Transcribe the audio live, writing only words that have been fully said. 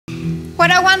What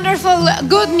a wonderful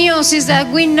good news is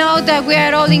that we know that we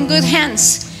are all in good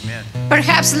hands. Amen.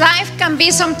 Perhaps life can be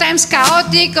sometimes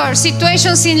chaotic or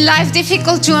situations in life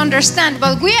difficult to understand,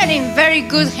 but we are in very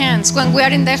good hands when we are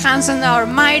in the hands of our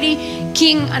mighty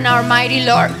King and our mighty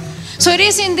Lord. So it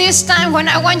is in this time when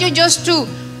I want you just to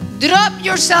drop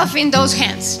yourself in those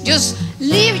hands. Just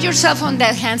leave yourself on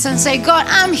that hands and say, God,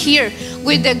 I'm here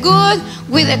with the good,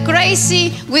 with the crazy,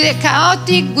 with the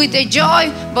chaotic, with the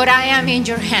joy, but I am in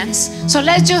your hands. So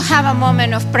let's just have a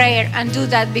moment of prayer and do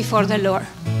that before the Lord.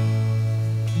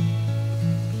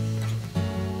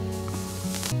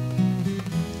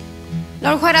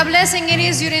 Lord, what a blessing it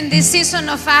is during this season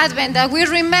of Advent that we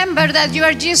remember that you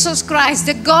are Jesus Christ,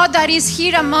 the God that is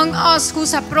here among us,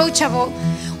 who's approachable.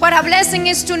 What a blessing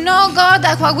is to know, God,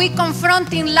 that what we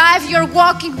confront in life, you're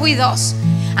walking with us.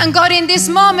 And God, in this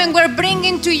moment, we're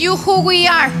bringing to you who we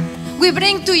are. We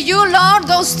bring to you, Lord,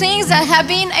 those things that have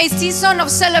been a season of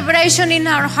celebration in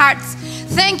our hearts.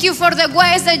 Thank you for the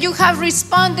ways that you have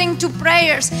responding to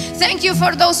prayers. Thank you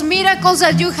for those miracles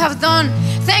that you have done.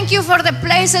 Thank you for the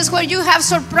places where you have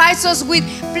surprised us with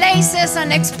places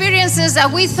and experiences that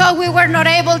we thought we were not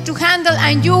able to handle,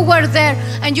 and you were there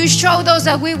and you showed us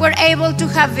that we were able to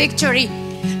have victory.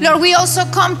 Lord, we also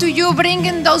come to you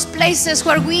bringing those places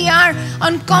where we are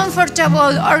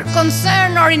uncomfortable or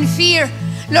concerned or in fear.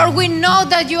 Lord, we know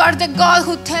that you are the God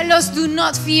who tells us do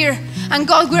not fear. And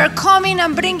God, we are coming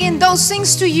and bringing those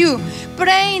things to you,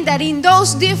 praying that in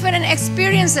those different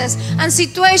experiences and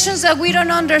situations that we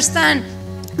don't understand,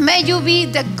 may you be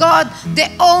the God, the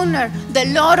owner, the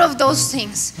Lord of those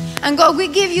things. And God, we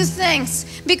give you thanks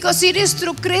because it is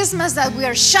through Christmas that we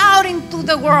are shouting to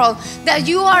the world that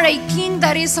you are a King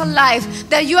that is alive,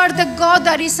 that you are the God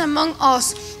that is among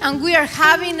us, and we are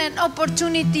having an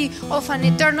opportunity of an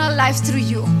eternal life through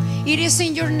you. It is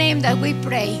in your name that we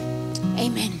pray.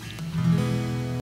 Amen.